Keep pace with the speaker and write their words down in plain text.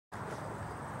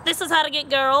This is how to get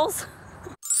girls.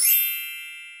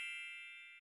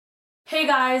 Hey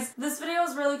guys, this video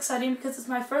is really exciting because it's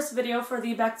my first video for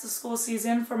the back to school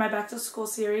season for my back to school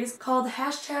series called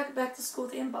hashtag back to school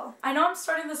with Ambo. I know I'm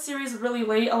starting this series really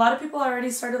late. A lot of people already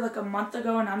started like a month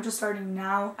ago and I'm just starting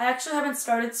now. I actually haven't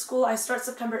started school. I start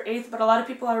September 8th, but a lot of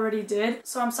people already did.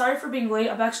 So I'm sorry for being late.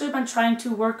 I've actually been trying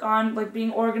to work on like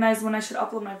being organized when I should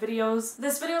upload my videos.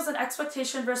 This video is an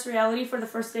expectation versus reality for the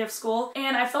first day of school,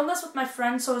 and I filmed this with my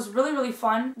friend, so it was really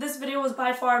fun. This video was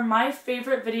by far my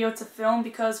favorite video to film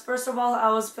because first of all,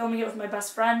 I was filming it with my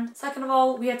best friend. Second of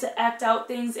all, we had to act out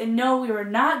things, and no, we were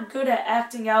not good at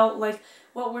acting out like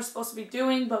what we're supposed to be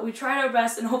doing, but we tried our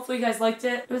best and hopefully you guys liked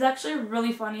it. It was actually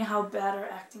really funny how bad our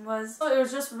acting was. So it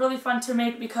was just really fun to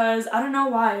make because I don't know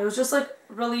why. It was just like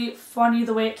really funny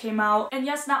the way it came out. And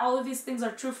yes, not all of these things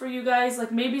are true for you guys.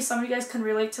 Like maybe some of you guys can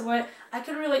relate to it. I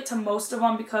can relate to most of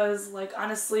them because like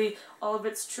honestly all of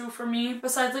it's true for me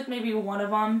besides like maybe one of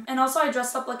them. And also I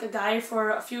dressed up like a guy for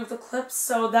a few of the clips,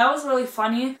 so that was really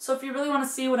funny. So if you really want to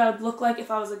see what I would look like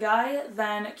if I was a guy,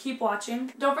 then keep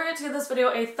watching. Don't forget to give this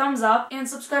video a thumbs up and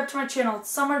subscribe to my channel. It's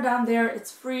somewhere down there.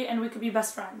 It's free and we could be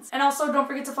best friends. And also don't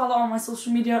forget to follow all my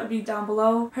social media. It'll be down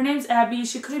below. Her name's Abby.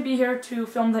 She couldn't be here to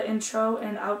film the intro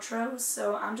and outro,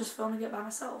 so I'm just filming it by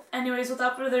myself. Anyways,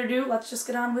 without further ado, let's just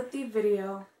get on with the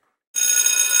video.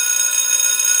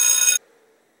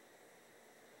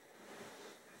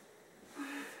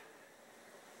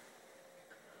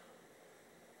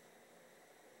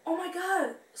 Oh my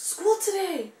god, school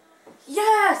today!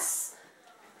 Yes!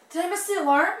 Did I miss the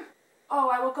alarm?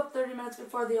 Oh, I woke up 30 minutes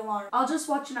before the alarm. I'll just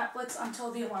watch Netflix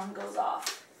until the alarm goes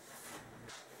off.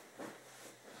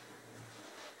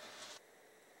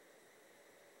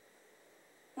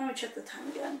 Let me check the time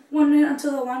again. 1 minute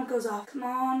until the alarm goes off. Come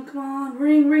on, come on.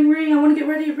 Ring, ring, ring. I want to get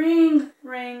ready. Ring,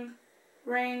 ring,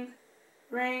 ring,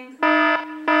 ring.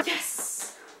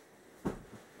 Yes!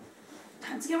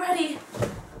 Time to get ready.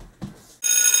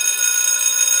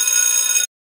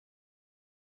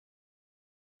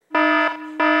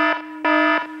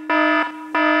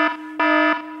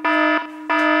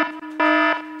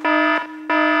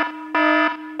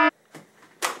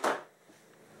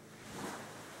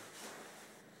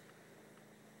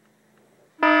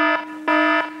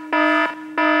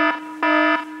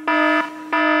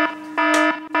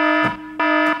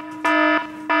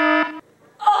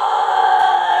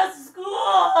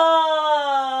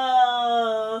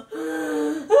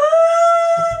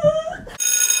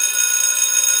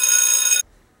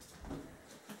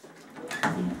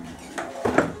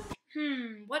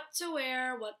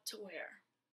 What to wear.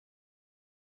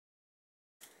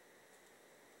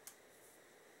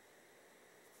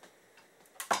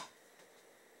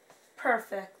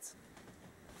 Perfect.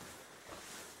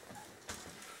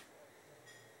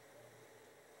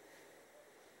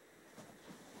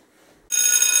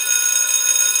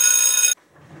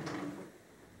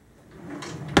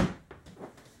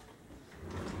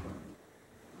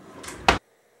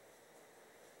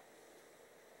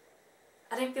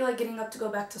 I didn't feel like getting up to go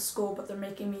back to school, but they're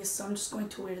making me, so I'm just going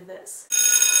to wear this.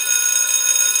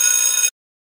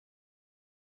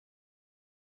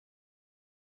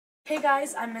 Hey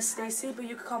guys, I'm Miss Stacy, but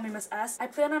you could call me Miss S. I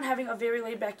plan on having a very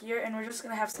laid back year, and we're just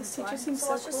gonna have some fun. So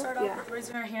let's just start off with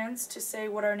raising our hands to say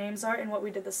what our names are and what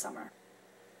we did this summer.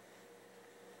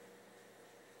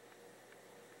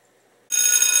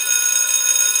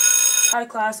 Hi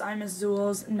class, I'm Miss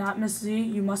Zules, not Miss Z.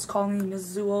 You must call me Miss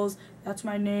Zules. That's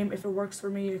my name. If it works for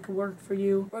me, it could work for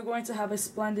you. We're going to have a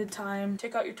splendid time.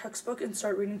 Take out your textbook and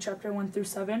start reading chapter 1 through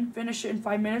 7. Finish it in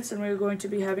 5 minutes and we're going to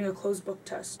be having a closed book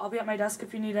test. I'll be at my desk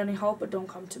if you need any help, but don't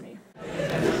come to me.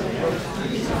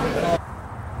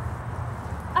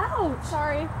 Ouch!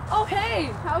 Sorry. Oh,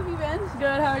 hey! How have you been?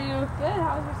 Good, how are you? Good.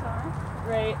 How was your summer?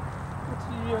 Great. What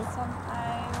did you do? Awesome.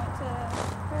 I went to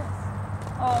Paris.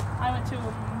 Oh, I went to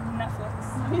Netflix.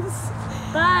 Nice.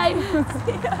 Bye!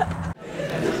 See ya.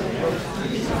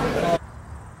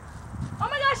 Oh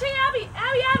my gosh, hey Abby!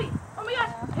 Abby! Oh my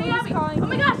gosh, hey Abby! calling Oh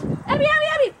my you? gosh, Abby!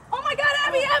 Oh my god,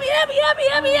 Abby!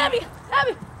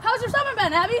 Abby! How's your summer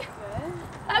been, Abby? Good.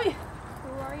 Abby!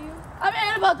 Who are you? I'm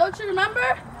Annabelle, don't you remember? No,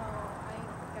 I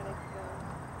gotta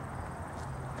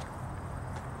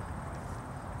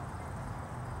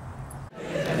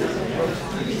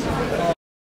go.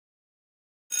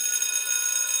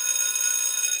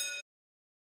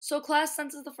 So class,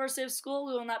 since it's the first day of school,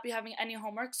 we will not be having any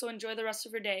homework, so enjoy the rest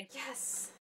of your day.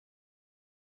 Yes.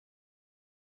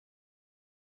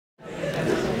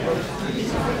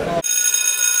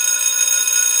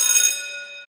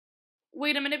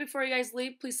 Wait a minute before you guys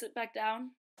leave, please sit back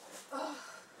down.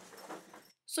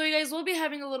 So you guys will be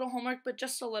having a little homework, but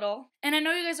just a little. And I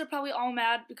know you guys are probably all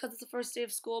mad because it's the first day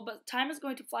of school, but time is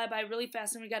going to fly by really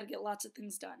fast and we gotta get lots of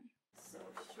things done. So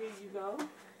here you go.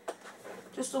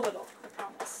 Just a little, I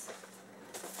promise.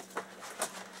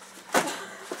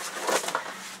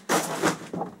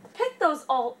 Pick those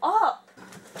all up.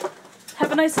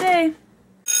 Have a nice day.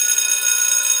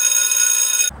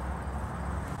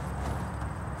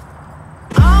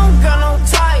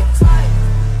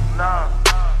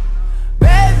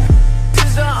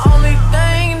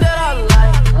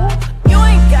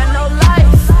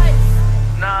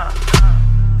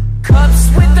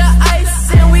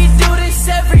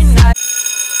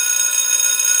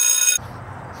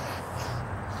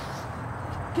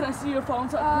 Can I see your phone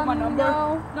so I can put my number?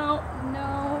 No.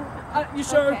 You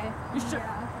sure? Okay. You sure?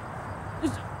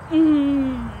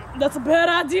 Yeah. That's a bad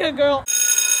idea, girl.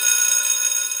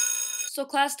 So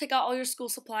class, take out all your school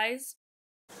supplies.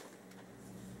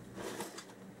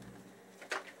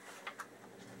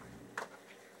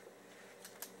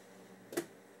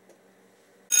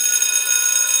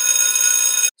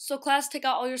 So class, take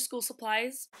out all your school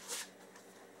supplies.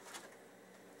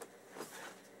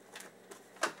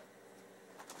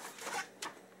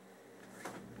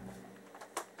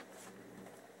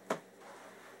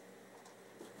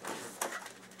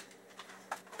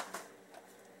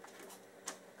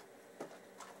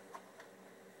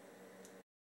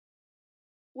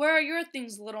 Where are your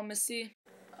things, little missy?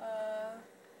 I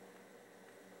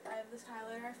have this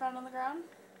highlighter I found on the ground.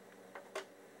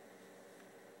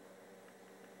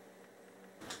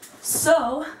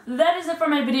 So, that is it for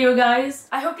my video, guys.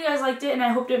 I hope you guys liked it and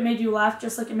I hope it made you laugh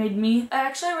just like it made me. I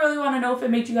actually really want to know if it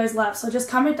made you guys laugh, so just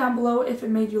comment down below if it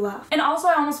made you laugh. And also,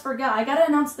 I almost forgot, I gotta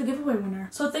announce the giveaway winner.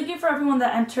 So thank you for everyone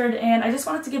that entered, and I just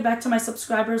wanted to give back to my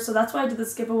subscribers, so that's why I did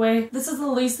this giveaway. This is the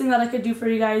least thing that I could do for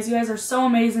you guys. You guys are so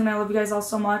amazing and I love you guys all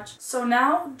so much. So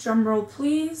now, drum roll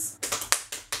please.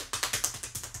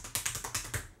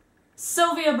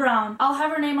 Silvia Brown. I'll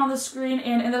have her name on the screen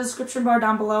and in the description bar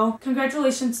down below.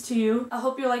 Congratulations to you. I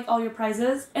hope you like all your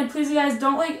prizes. And please, you guys,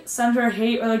 don't send her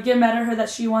hate or get mad at her that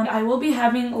she won. I will be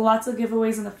having lots of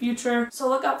giveaways in the future, so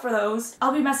look out for those.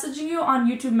 I'll be messaging you on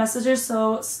YouTube messages,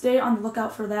 so stay on the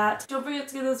lookout for that. Don't forget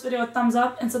to give this video a thumbs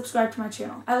up and subscribe to my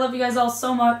channel. I love you guys all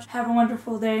so much. Have a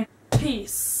wonderful day.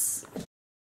 Peace.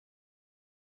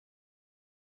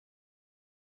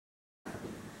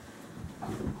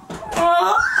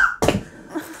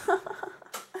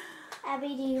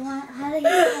 Abby, do you want how to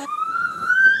get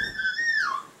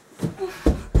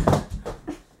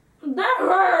That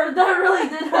hurt! That really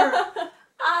did hurt!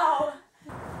 Ow!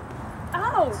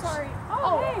 Ow! Sorry.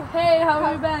 Oh, hey, how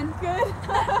have you been? Good.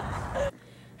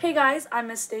 Hey guys, I'm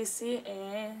Miss Stacy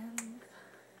and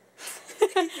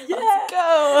Let's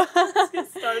go. let's get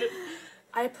started.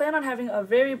 I plan on having a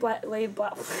very laid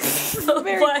black.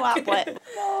 Very black.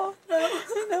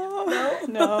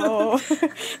 No.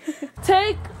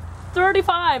 Take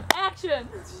 35. Action.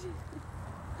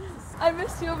 I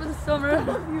missed you over the summer.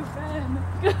 How have you been?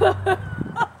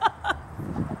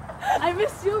 I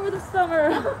missed you over the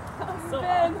summer. How have you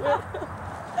been?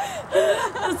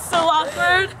 It's so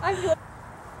awkward.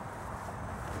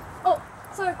 Oh,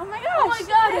 sorry. Oh my gosh. Oh my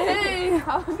god. Hey.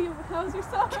 How's your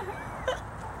summer?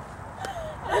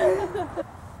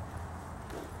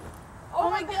 Oh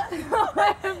my god.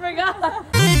 I forgot.